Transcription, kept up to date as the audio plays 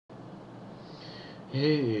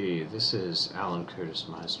Hey, this is Alan Curtis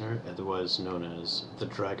Meisner, otherwise known as the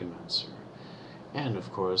Dragonmancer. And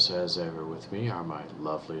of course, as ever with me are my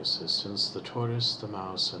lovely assistants, the tortoise, the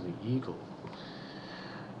mouse, and the eagle.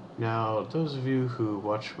 Now, those of you who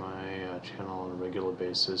watch my channel on a regular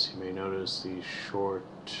basis, you may notice these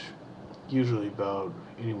short, usually about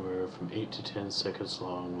anywhere from 8 to 10 seconds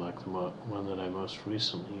long, like the one that I most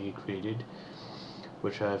recently created,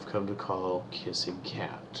 which I've come to call Kissing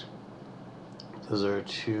Cat. Those are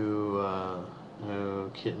two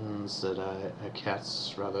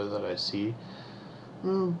cats rather, that I see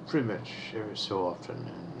pretty much every so often,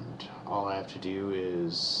 and all I have to do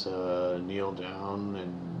is kneel down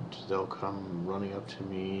and they'll come running up to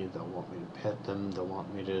me, they'll want me to pet them, they'll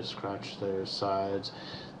want me to scratch their sides.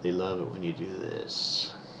 They love it when you do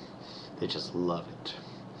this. They just love it.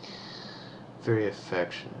 Very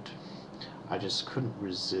affectionate. I just couldn't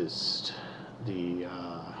resist the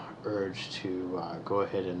urge to go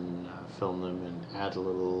ahead and film them and add a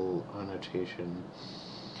little annotation.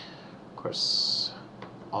 Of course,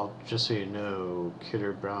 just so you know,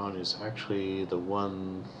 Kidder Brown is actually the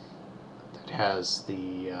one that has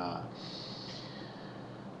the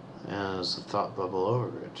thought bubble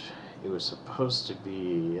over it. It was supposed to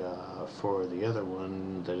be for the other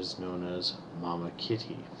one that is known as Mama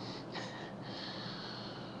Kitty.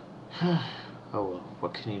 Oh well,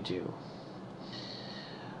 what can you do?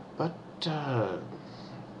 But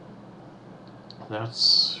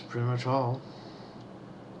that's pretty much all.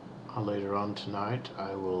 Later on tonight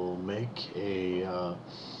I will make a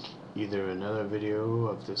either another video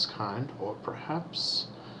of this kind, or perhaps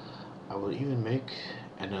I will even make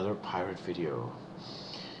another pirate video.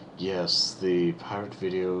 Yes, the pirate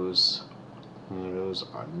videos, those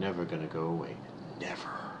are never gonna go away. Never.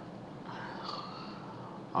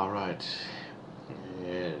 Alright,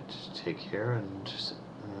 take care, and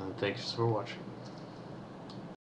thanks for watching.